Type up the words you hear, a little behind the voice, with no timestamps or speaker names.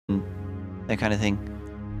that kind of thing.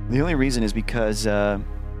 The only reason is because it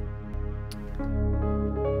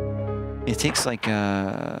takes like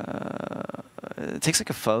a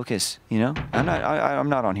focus, you know. I'm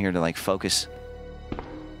not on here to like focus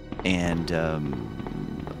and to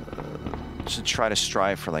try to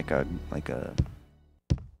strive for like a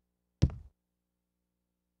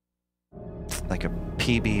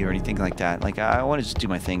PB or anything like that. Like, I want to just do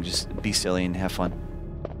my thing, just be silly and have fun.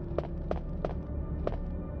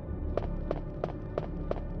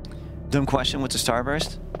 Dumb question, what's a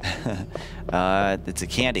Starburst? It's a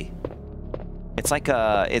candy. It's like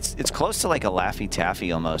a, it's close to like a Laffy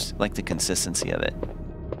Taffy almost, like the consistency of it.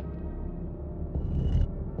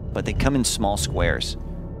 But they come in small squares.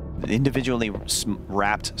 Individually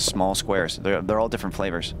wrapped small squares. They're all different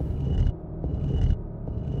flavors.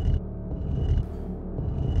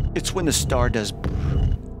 It's when the star does...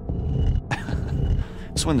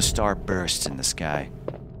 It's when the star bursts in the sky.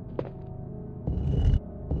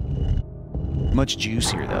 Much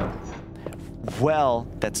juicier, though. Well,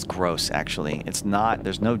 that's gross, actually. It's not...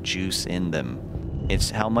 There's no juice in them. It's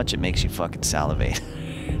how much it makes you fucking salivate.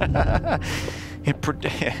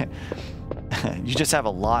 You just have a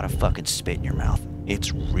lot of fucking spit in your mouth.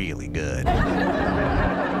 It's really good.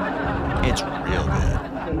 It's real good.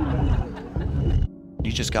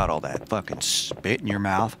 You just got all that fucking spit in your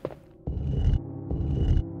mouth.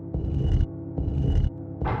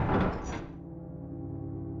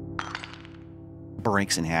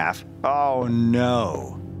 Breaks in half. Oh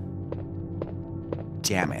no.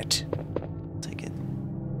 Damn it. Take it.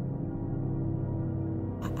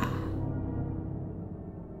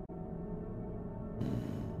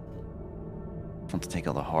 Want to take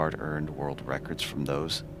all the hard-earned world records from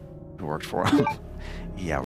those who worked for him. Yeah.